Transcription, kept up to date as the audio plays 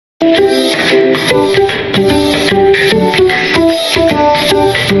This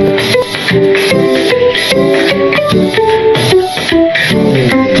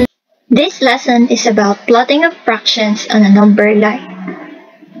lesson is about plotting of fractions on a number line.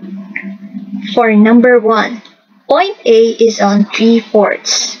 For number 1, point A is on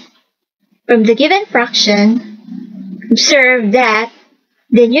 3/4. From the given fraction, observe that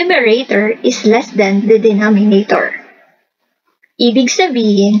the numerator is less than the denominator. Ibig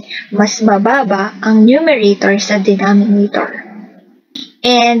sabihin, mas mababa ang numerator sa denominator.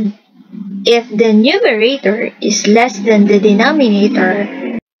 And if the numerator is less than the denominator,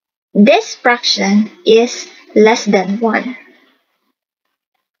 this fraction is less than 1.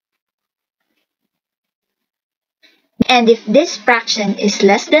 And if this fraction is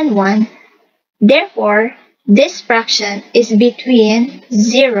less than 1, therefore, this fraction is between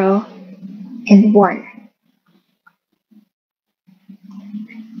 0 and 1.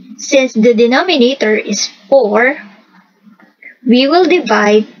 Since the denominator is 4, we will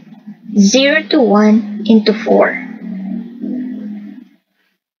divide 0 to 1 into 4.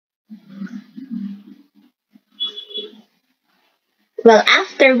 Well,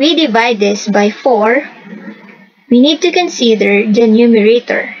 after we divide this by 4, we need to consider the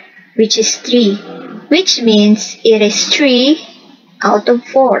numerator, which is 3, which means it is 3 out of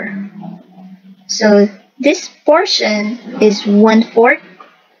 4. So this portion is 1/4,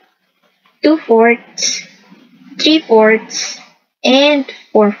 2/4, 3/4, and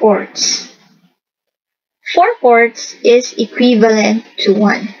 4/4. 4/4 is equivalent to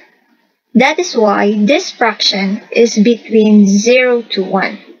 1. That is why this fraction is between 0 to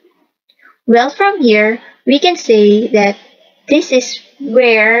 1. Well, from here, we can say that this is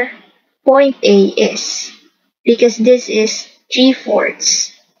where point A is, because this is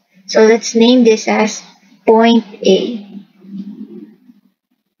 3/4. So let's name this as point A.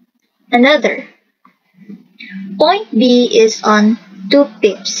 Another. Point B is on 2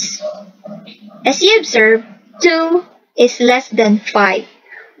 pips. As you observe, 2 is less than 5,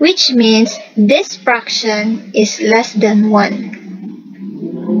 which means this fraction is less than 1.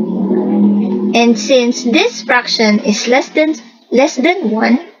 And since this fraction is less than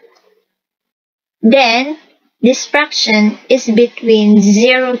 1, then this fraction is between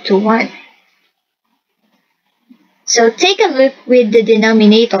 0 to 1. So take a look with the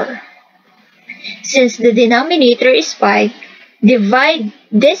denominator. Since the denominator is 5, divide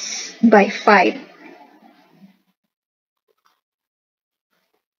this by 5.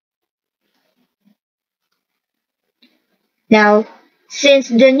 Now, since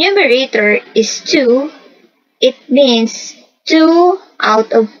the numerator is 2, it means 2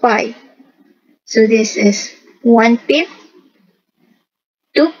 out of 5. So this is 1/5,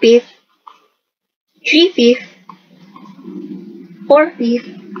 2/5, 3/5, 4/5,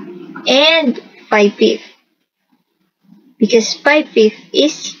 and 5/5. Because 5/5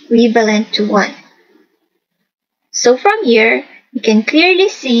 is equivalent to 1. So from here, we can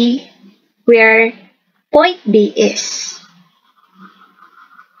clearly see where point B is,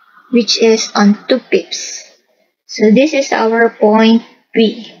 which is on 2 pips. So this is our point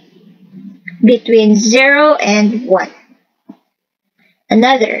B, between 0 and 1.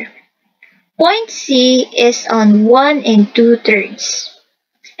 Another. Point C is on 1 and 2/3.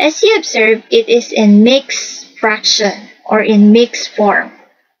 As you observe, it is in mixed fraction or in mixed form.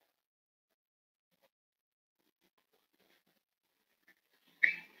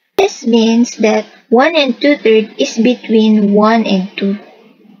 This means that 1 and 2/3 is between 1 and 2.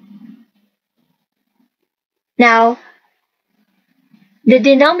 Now, the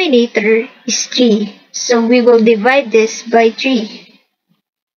denominator is 3, so we will divide this by 3.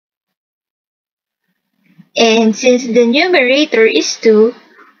 And since the numerator is 2,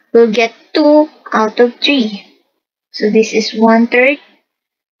 we'll get 2 out of 3. So this is 1/3,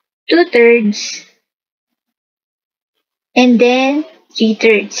 2/3, and then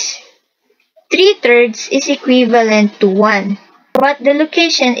 3/3. 3/3 is equivalent to 1, but the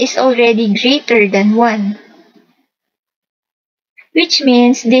location is already greater than 1. Which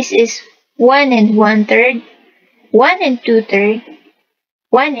means this is 1 and 1/3, 1 and 2/3,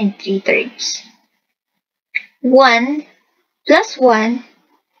 1 and 3/3. 1 plus 1,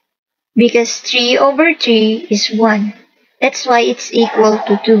 because 3 over 3 is 1. That's why it's equal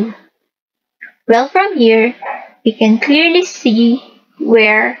to 2. Well, from here, we can clearly see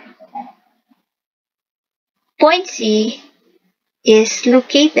where point C is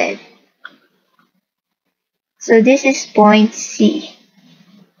located. So this is point C.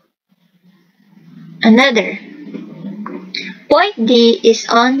 Another. Point D is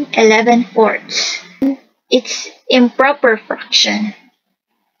on 11/4. It's improper fraction.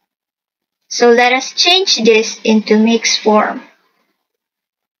 So let us change this into mixed form.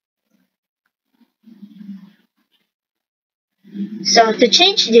 So to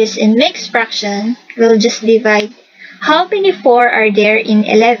change this in mixed fraction, we'll just divide. How many 4 are there in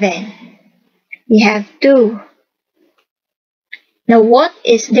 11? We have 2. Now what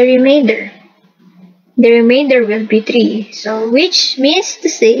is the remainder? The remainder will be 3. So which means to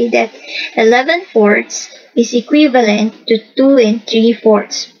say that 11 fourths is equivalent to 2 and 3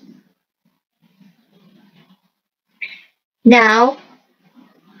 fourths. Now,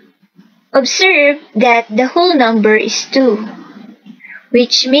 observe that the whole number is 2,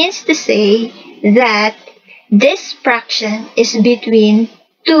 which means to say that this fraction is between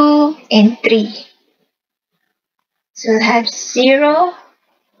 2 and 3. So we'll have 0,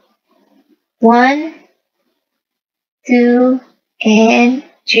 1, 2, and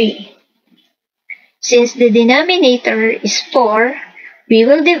 3. Since the denominator is 4, we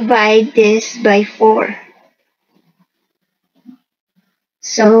will divide this by 4.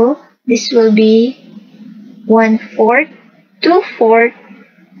 So this will be 1/4, 2/4,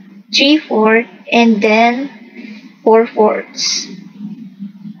 3/4, and then 4/4.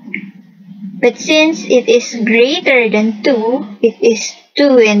 But since it is greater than 2, it is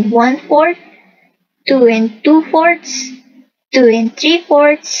 2 and 1/4, 2 and 2/4, 2 and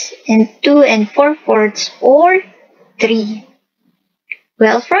 3/4, and 2 and 4/4, or 3.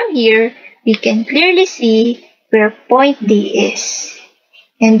 Well, from here, we can clearly see where point D is.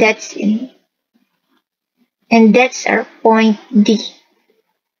 And that's our point D.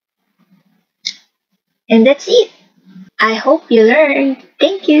 And that's it. I hope you learned.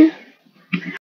 Thank you.